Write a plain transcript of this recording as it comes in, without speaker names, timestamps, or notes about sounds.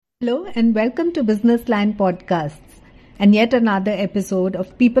Hello and welcome to Business Line Podcasts and yet another episode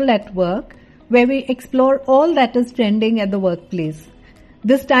of People at Work where we explore all that is trending at the workplace.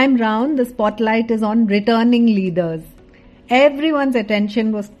 This time round, the spotlight is on returning leaders. Everyone's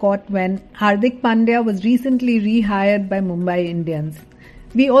attention was caught when Hardik Pandya was recently rehired by Mumbai Indians.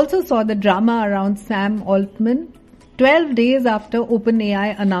 We also saw the drama around Sam Altman. 12 days after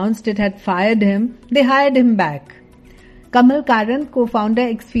OpenAI announced it had fired him, they hired him back. Kamal Karant, co-founder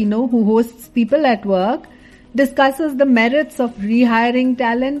ex-Fino, who hosts People at Work, discusses the merits of rehiring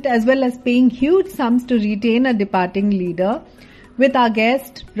talent as well as paying huge sums to retain a departing leader with our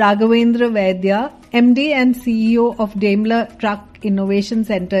guest Raghavendra Vaidya, MD and CEO of Daimler Truck Innovation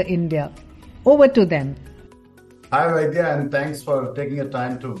Center India. Over to them. Hi Vaidya, and thanks for taking the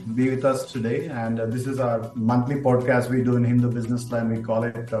time to be with us today. And this is our monthly podcast we do in Hindu Business Line. We call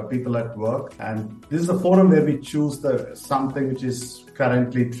it People at Work. And this is a forum where we choose something which is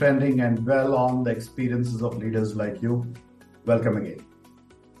currently trending and well on the experiences of leaders like you. Welcome again.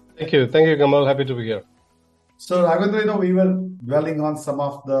 Thank you, Kamal. Happy to be here. So, Raghavendra, we were dwelling on some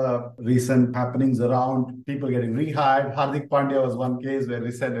of the recent happenings around people getting rehired. Hardik Pandya was one case where we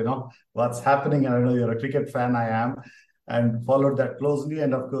said, what's happening? And I know you're a cricket fan, I am, and followed that closely.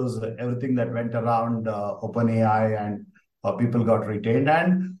 And of course, everything that went around OpenAI and how people got retained.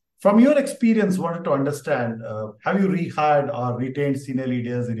 And from your experience, wanted to understand, have you rehired or retained senior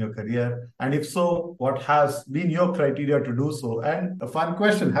leaders in your career? And if so, what has been your criteria to do so? And a fun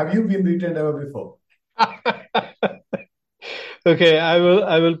question, have you been retained ever before? Okay, I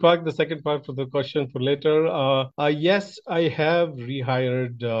will park the second part for the question for later. Yes, I have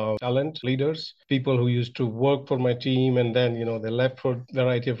rehired talent leaders, people who used to work for my team and then they left for a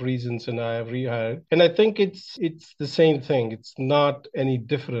variety of reasons, and I have rehired. And I think it's the same thing. It's not any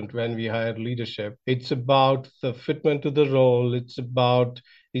different when we hire leadership. It's about the fitment to the role. It's about,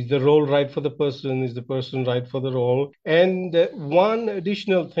 is the role right for the person? Is the person right for the role? And one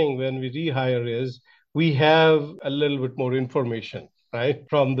additional thing when we rehire is we have a little bit more information, right?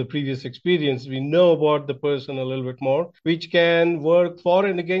 From the previous experience, we know about the person a little bit more, which can work for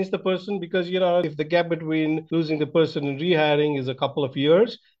and against the person because, if the gap between losing the person and rehiring is a couple of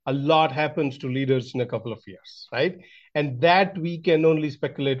years, a lot happens to leaders in a couple of years, right? And that we can only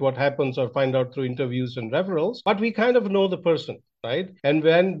speculate what happens or find out through interviews and referrals, but we kind of know the person, right? And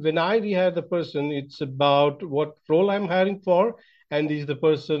when I rehire the person, it's about what role I'm hiring for, and is the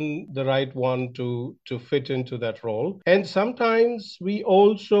person the right one to fit into that role? And sometimes we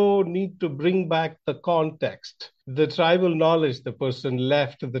also need to bring back the context, the tribal knowledge the person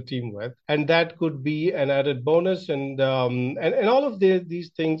left the team with, and that could be an added bonus. And all of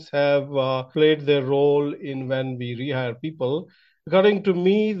these things have played their role in when we rehire people. According to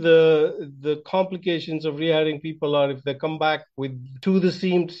me, the complications of rehiring people are if they come back to the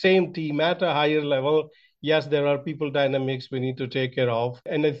same team at a higher level. Yes, there are people dynamics we need to take care of.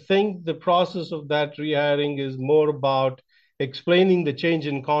 And I think the process of that rehiring is more about explaining the change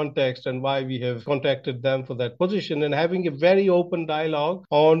in context and why we have contacted them for that position and having a very open dialogue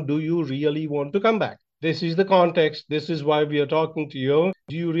on, do you really want to come back? This is the context. This is why we are talking to you.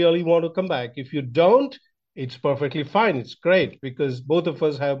 Do you really want to come back? If you don't, it's perfectly fine. It's great because both of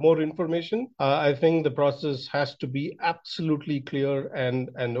us have more information. I think the process has to be absolutely clear and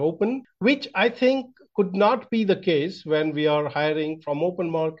open, which I think could not be the case when we are hiring from open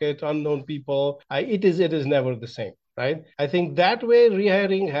market, unknown people. It is never the same, right? I think that way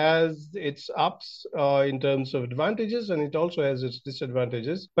rehiring has its ups in terms of advantages, and it also has its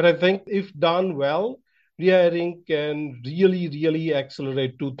disadvantages. But I think if done well, rehiring can really, really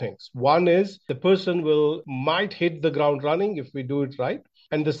accelerate two things. One is the person might hit the ground running if we do it right.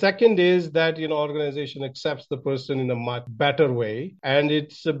 And the second is that, organization accepts the person in a much better way. And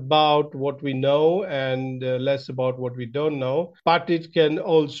it's about what we know and less about what we don't know. But it can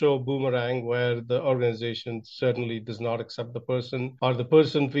also boomerang where the organization certainly does not accept the person, or the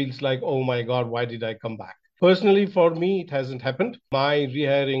person feels like, oh my God, why did I come back? Personally, for me, it hasn't happened. My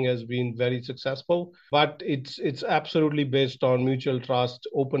rehiring has been very successful, but it's absolutely based on mutual trust,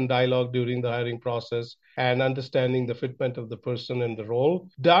 open dialogue during the hiring process, and understanding the fitment of the person and the role.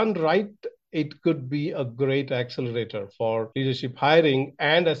 Done right, it could be a great accelerator for leadership hiring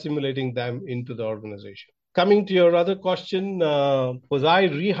and assimilating them into the organization. Coming to your other question, was I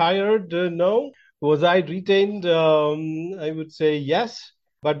rehired? No. Was I retained? I would say yes.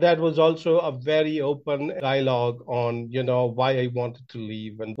 But that was also a very open dialogue on, why I wanted to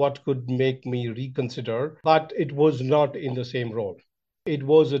leave and what could make me reconsider. But it was not in the same role. It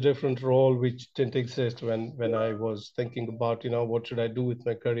was a different role which didn't exist when I was thinking about, what should I do with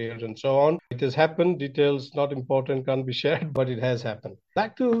my career and so on. It has happened. Details not important, can't be shared, but it has happened.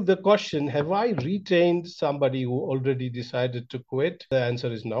 Back to the question, have I retained somebody who already decided to quit? The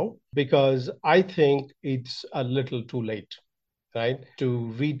answer is no, because I think it's a little too late, right,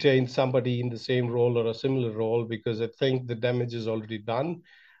 to retain somebody in the same role or a similar role, because I think the damage is already done.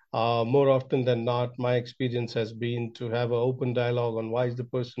 More often than not, my experience has been to have an open dialogue on why is the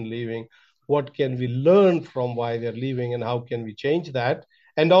person leaving, what can we learn from why they're leaving, and how can we change that,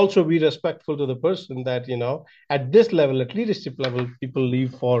 and also be respectful to the person that, at this level, at leadership level, people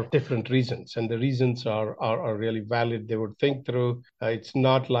leave for different reasons, and the reasons are really valid. They would think through. It's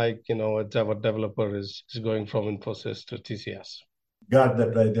not like, a Java developer is going from Infosys to TCS. Got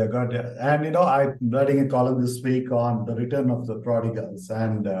that right there. Got it. And I'm writing a column this week on the return of the prodigals.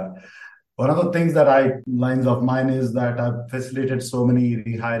 And one of the things that lines of mine is that I've facilitated so many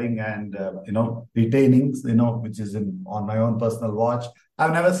rehiring and retainings, which is on my own personal watch.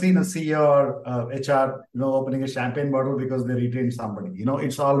 I've never seen a CEO or HR, opening a champagne bottle because they retained somebody.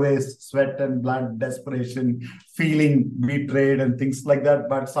 It's always sweat and blood, desperation, feeling betrayed and things like that.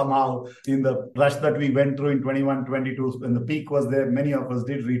 But somehow in the rush that we went through in 21, 22, when the peak was there, many of us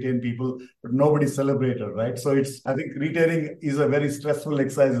did retain people, but nobody celebrated, right? So I think retaining is a very stressful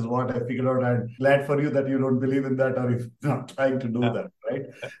exercise is what I figured out. I'm glad for you that you don't believe in that, or if you're not trying to do that, right?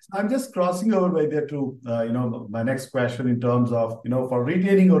 So I'm just crossing over right there to, my next question in terms of, for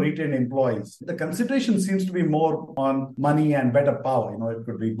retaining or retained employees, the consideration seems to be more on money and better power. It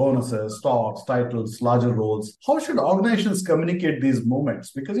could be bonuses, stocks, titles, larger roles. How should organizations communicate these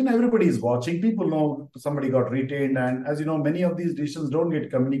moments? Because, everybody is watching. People know somebody got retained. And as you know, many of these decisions don't get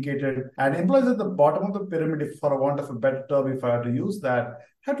communicated. And employees at the bottom of the pyramid, if for a want of a better term, if I had to use that,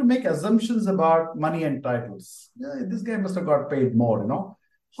 have to make assumptions about money and titles. Yeah, this guy must have got paid more,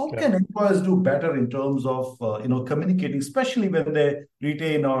 How can employers do better in terms of, communicating, especially when they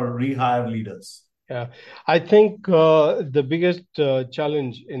retain or rehire leaders? Yeah, I think the biggest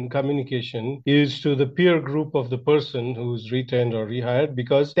challenge in communication is to the peer group of the person who's retained or rehired,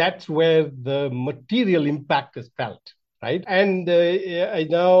 because that's where the material impact is felt, right? And I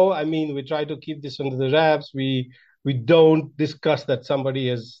know, we try to keep this under the wraps. We don't discuss that somebody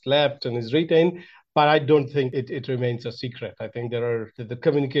has left and is retained, but I don't think it remains a secret. I think the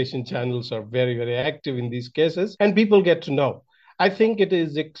communication channels are very, very active in these cases, and people get to know. I think it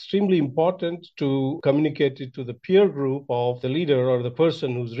is extremely important to communicate it to the peer group of the leader or the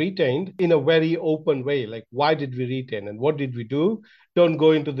person who's retained in a very open way. Like, why did we retain and what did we do? Don't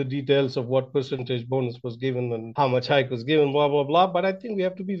go into the details of what percentage bonus was given and how much hike was given, blah, blah, blah. But I think we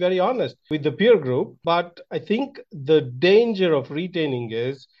have to be very honest with the peer group. But I think the danger of retaining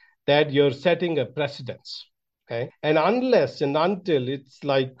is that you're setting a precedence. Okay. And unless and until it's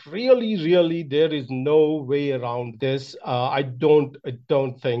like really, there is no way around this, I don't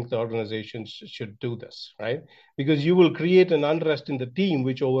think the organization should do this, right? Because you will create an unrest in the team,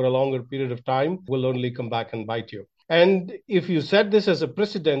 which over a longer period of time will only come back and bite you. And if you set this as a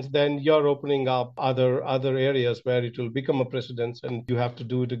precedent, then you're opening up other areas where it will become a precedent and you have to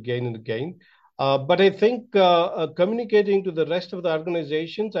do it again and again. But I think communicating to the rest of the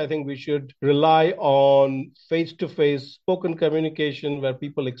organizations, I think we should rely on face-to-face spoken communication where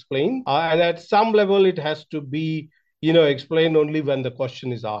people explain. And at some level, it has to be, explained only when the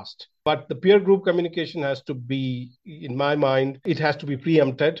question is asked. But the peer group communication has to be, in my mind, it has to be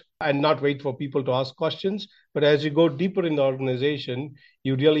preempted and not wait for people to ask questions. But as you go deeper in the organization,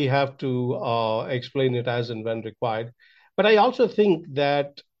 you really have to explain it as and when required. But I also think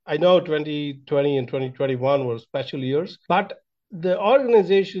that I know 2020 and 2021 were special years, but the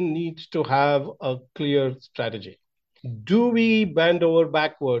organization needs to have a clear strategy. Do we bend over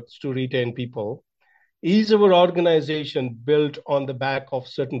backwards to retain people? Is our organization built on the back of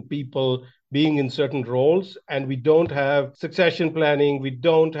certain people being in certain roles and we don't have succession planning, we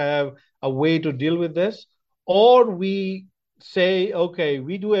don't have a way to deal with this? Or we say, okay,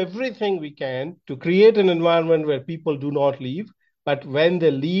 we do everything we can to create an environment where people do not leave, but when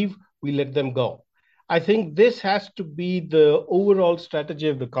they leave, we let them go. I think this has to be the overall strategy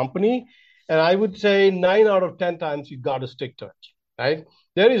of the company. And I would say 9 out of 10 times you got to stick to it, right?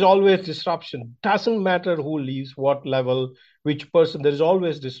 There is always disruption. Doesn't matter who leaves, what level, which person, there's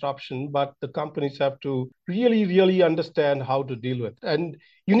always disruption, but the companies have to really, really understand how to deal with it. And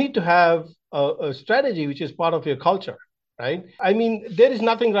you need to have a strategy which is part of your culture. Right? There is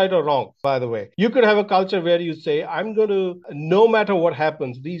nothing right or wrong, by the way. You could have a culture where you say, I'm going to, no matter what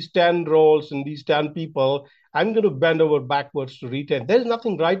happens, these 10 roles and these 10 people, I'm going to bend over backwards to retain. There's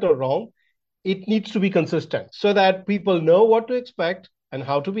nothing right or wrong. it needs to be consistent so that people know what to expect and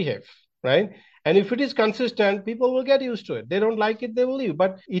how to behave, right? And if it is consistent, people will get used to it. They don't like it, they will leave.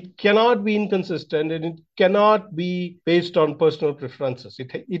 But it cannot be inconsistent and it cannot be based on personal preferences.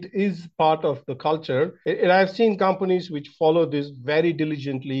 It is part of the culture. And I've seen companies which follow this very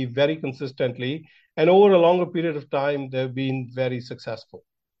diligently, very consistently. And over a longer period of time, they've been very successful.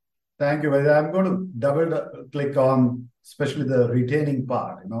 Thank you, Vaidya. I'm going to double click on especially the retaining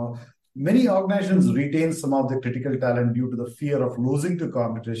part. Many organizations retain some of the critical talent due to the fear of losing to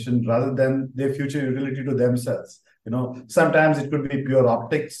competition rather than their future utility to themselves. Sometimes it could be pure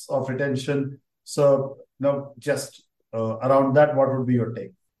optics of retention. So, just around that, what would be your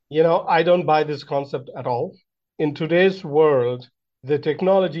take? I don't buy this concept at all. In today's world, the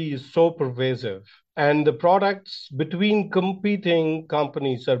technology is so pervasive and the products between competing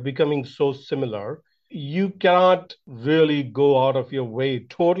companies are becoming so similar. You cannot really go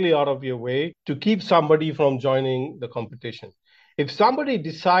totally out of your way to keep somebody from joining the competition. If somebody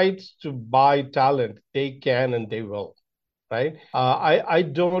decides to buy talent, they can and they will. Right? I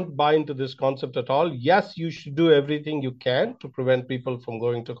don't buy into this concept at all. Yes, you should do everything you can to prevent people from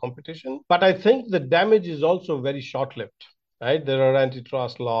going to competition. But I think the damage is also very short-lived, right? There are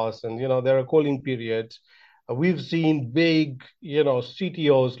antitrust laws and, there are cooling periods. We've seen big,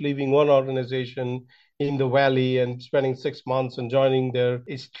 CTOs leaving one organization in the valley and spending 6 months and joining their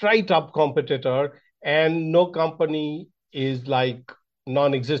straight-up competitor, and no company is like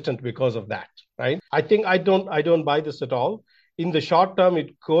non-existent because of that. Right? I think I don't buy this at all. In the short term,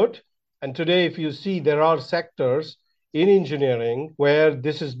 it could. And today, if you see, there are sectors in engineering where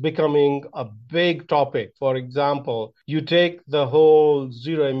this is becoming a big topic. For example, you take the whole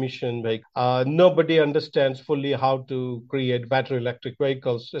zero emission vehicle. Nobody understands fully how to create battery electric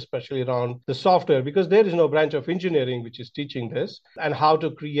vehicles, especially around the software, because there is no branch of engineering which is teaching this, and how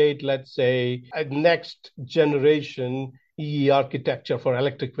to create, let's say, a next generation architecture for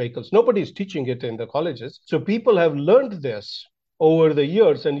electric vehicles. Nobody is teaching it in the colleges. So people have learned this over the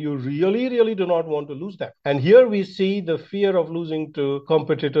years, and you really, really do not want to lose that. And here we see the fear of losing to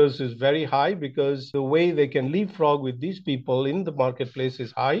competitors is very high because the way they can leapfrog with these people in the marketplace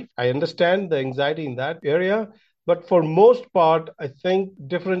is high. I understand the anxiety in that area. But for most part, I think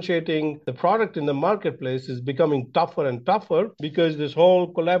differentiating the product in the marketplace is becoming tougher and tougher because this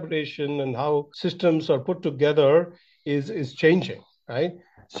whole collaboration and how systems are put together is changing, right?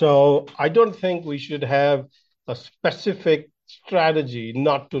 So I don't think we should have a specific strategy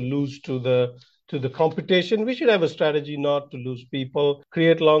not to lose to the competition. We should have a strategy not to lose people,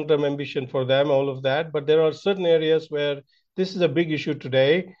 create long-term ambition for them, all of that. But there are certain areas where this is a big issue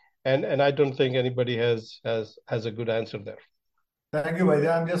today, and I don't think anybody has a good answer there. Thank you,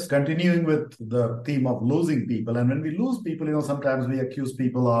 Vaidya. I'm just continuing with the theme of losing people. And when we lose people, sometimes we accuse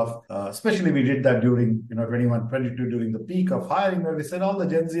people of, especially we did that during, 21, 22, during the peak of hiring, where we said all the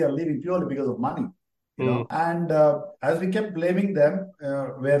Gen Z are leaving purely because of money. And as we kept blaming them,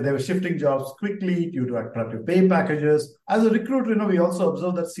 where they were shifting jobs quickly due to attractive pay packages, as a recruiter, we also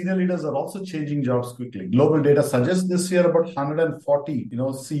observed that senior leaders are also changing jobs quickly. Global data suggests this year about 140,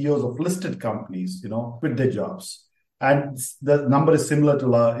 CEOs of listed companies, quit their jobs. And the number is similar to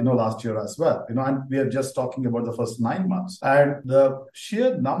last year as well. And we are just talking about the first 9 months. And the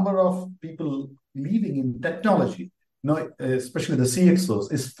sheer number of people leaving in technology, especially the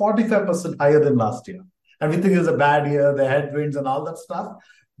CXOs, is 45% higher than last year. And we think it's a bad year, the headwinds and all that stuff.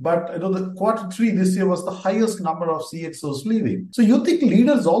 But the Q3 this year was the highest number of CXOs leaving. So you think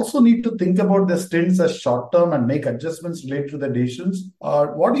leaders also need to think about their stints as short term and make adjustments related to their decisions?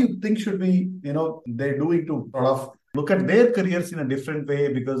 Or what do you think should be, they're doing to sort of look at their careers in a different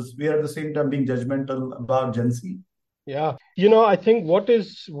way, because we are at the same time being judgmental about Gen Z? Yeah. I think what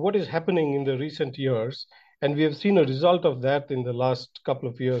is happening in the recent years, and we have seen a result of that in the last couple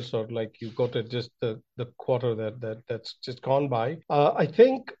of years, or like you got it just the quarter that's just gone by. I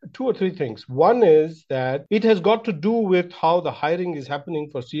think 2 or 3 things. One is that it has got to do with how the hiring is happening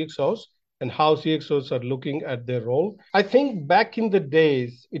for CXOs and how CXOs are looking at their role. I think back in the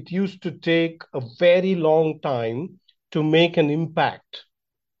days, it used to take a very long time to make an impact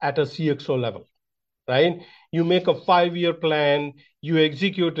at a CXO level, right? You make a 5-year plan, you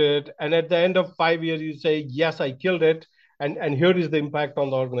execute it, and at the end of 5 years, you say, yes, I killed it, and here is the impact on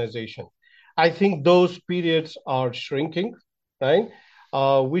the organization. I think those periods are shrinking, right?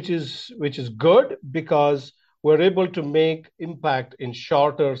 Which is good because we're able to make impact in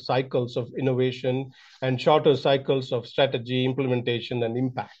shorter cycles of innovation and shorter cycles of strategy, implementation, and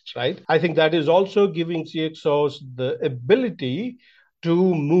impact, right? I think that is also giving CXOs the ability to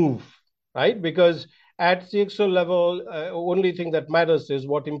move, right? Because at CXO level, only thing that matters is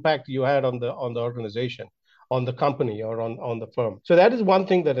what impact you had on the organization, on the company, or on the firm. So that is one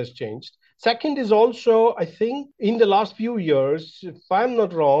thing that has changed. Second is also, I think, in the last few years, if I'm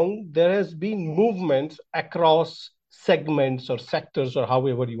not wrong, there has been movements across segments or sectors or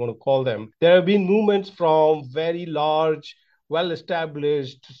however you want to call them. There have been movements from very large,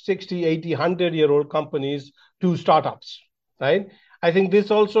 well-established 60, 80, 100-year-old companies to startups, right? I think this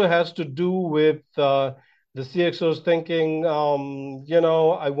also has to do with the CXOs thinking,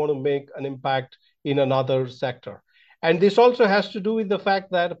 I want to make an impact in another sector. And this also has to do with the fact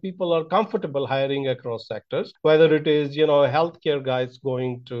that people are comfortable hiring across sectors, whether it is, healthcare guys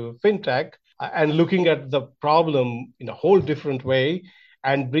going to fintech and looking at the problem in a whole different way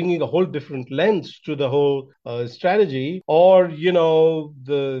and bringing a whole different lens to the whole strategy, or, the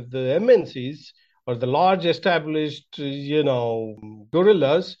MNCs or the large established,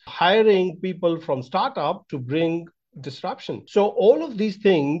 gorillas hiring people from startup to bring disruption. So all of these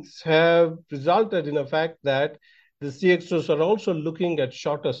things have resulted in the fact that the CXOs are also looking at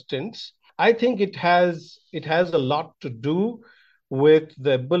shorter stints. I think it has a lot to do with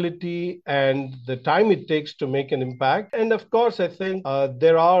the ability and the time it takes to make an impact. And of course, I think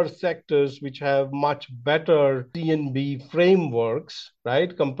there are sectors which have much better C&B frameworks,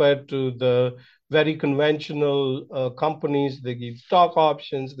 right, compared to the very conventional companies. They give stock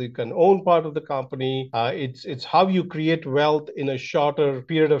options. They can own part of the company. It's how you create wealth in a shorter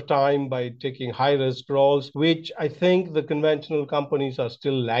period of time by taking high risk roles, which I think the conventional companies are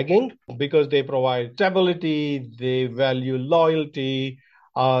still lagging because they provide stability, they value loyalty,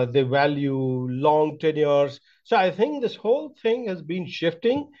 they value long tenures. So I think this whole thing has been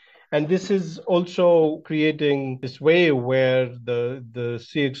shifting. And this is also creating this way where the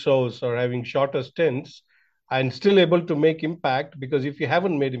CXOs are having shorter stints and still able to make impact, because if you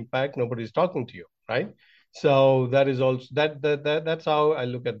haven't made impact, nobody's talking to you, right? So that is also that's how I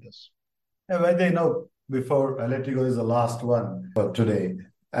look at this. Yeah, well, before I let you go, is the last one for today.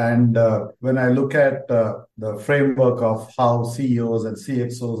 And when I look at the framework of how CEOs and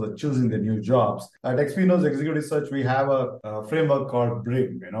CXOs are choosing their new jobs, at Expino's Executive Search, we have a framework called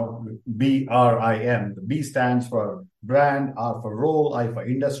BRIM, BRIM. The B stands for brand, R for role, I for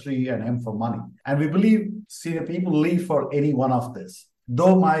industry, and M for money. And we believe senior people leave for any one of this.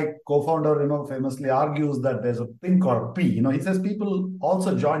 Though my co-founder, famously argues that there's a thing called P. He says people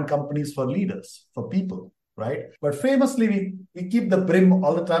also join companies for leaders, for people. Right. But famously, we keep the BRIM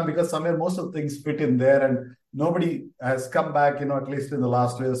all the time because somewhere most of the things fit in there, and nobody has come back, at least in the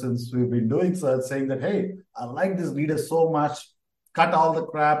last year since we've been doing so, saying that, hey, I like this leader so much, cut all the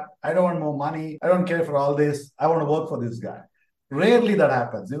crap. I don't want more money. I don't care for all this. I want to work for this guy. Rarely that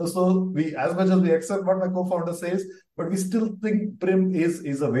happens, so we, as much as we accept what my co-founder says, but we still think BRIM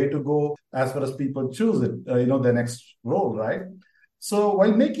is a way to go as far as people choose it, the next role, right? So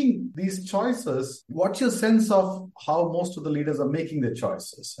while making these choices, what's your sense of how most of the leaders are making their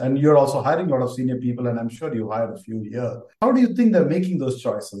choices? And you're also hiring a lot of senior people, and I'm sure you hired a few here. How do you think they're making those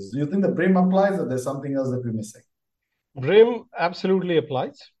choices? Do you think the BRIM applies, or there's something else that we're missing? BRIM absolutely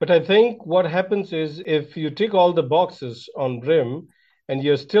applies. But I think what happens is if you tick all the boxes on BRIM and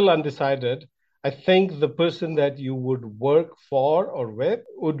you're still undecided, I think the person that you would work for or with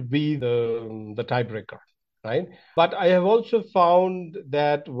would be the tiebreaker. Right. But I have also found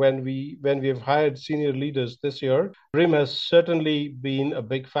that when we have hired senior leaders this year, BRIM has certainly been a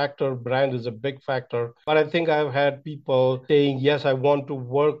big factor. Brand is a big factor. But I think I've had people saying, yes, I want to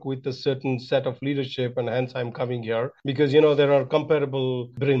work with a certain set of leadership, and hence I'm coming here. Because, there are comparable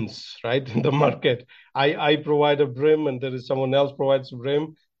BRIMs, right, in the market. I provide a BRIM and there is someone else provides a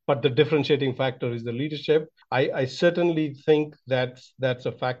BRIM. But the differentiating factor is the leadership. I certainly think that's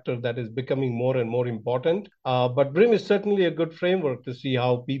a factor that is becoming more and more important. But BRIM is certainly a good framework to see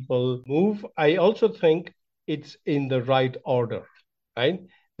how people move. I also think it's in the right order, right?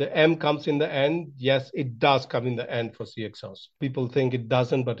 The M comes in the end. Yes, it does come in the end for CXOs. People think it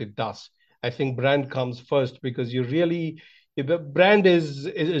doesn't, but it does. I think brand comes first because brand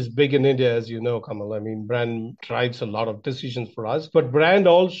is big in India, as you know, Kamal. I mean, brand drives a lot of decisions for us. But brand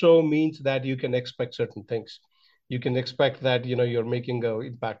also means that you can expect certain things. You can expect that, you're making an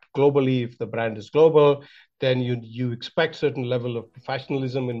impact globally. If the brand is global, then you expect certain level of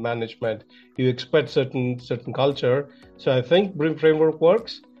professionalism in management. You expect certain culture. So I think BRIM framework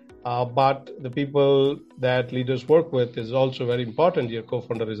works. But the people that leaders work with is also very important. Your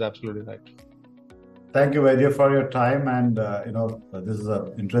co-founder is absolutely right. Thank you, Vaidya, for your time. And, this is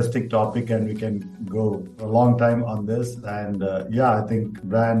an interesting topic and we can go a long time on this. And I think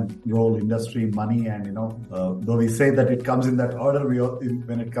brand, role, industry, money, and, though we say that it comes in that order,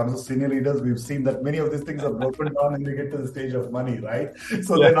 when it comes to senior leaders, we've seen that many of these things are broken down and we get to the stage of money, right?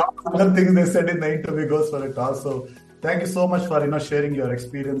 So they're not other things they said in the interview goes for it also. Thank you so much for sharing your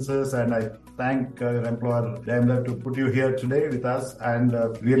experiences, and I thank your employer Daimler to put you here today with us, and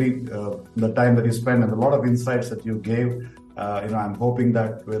really the time that you spent and a lot of insights that you gave. I'm hoping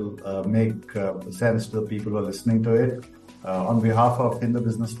that will make sense to the people who are listening to it. On behalf of In the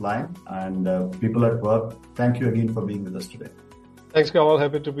Business Line and People at Work, thank you again for being with us today. Thanks, Kamal.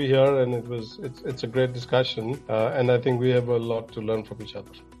 Happy to be here, and it's a great discussion, and I think we have a lot to learn from each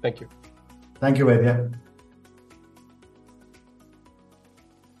other. Thank you. Thank you, Vaidya.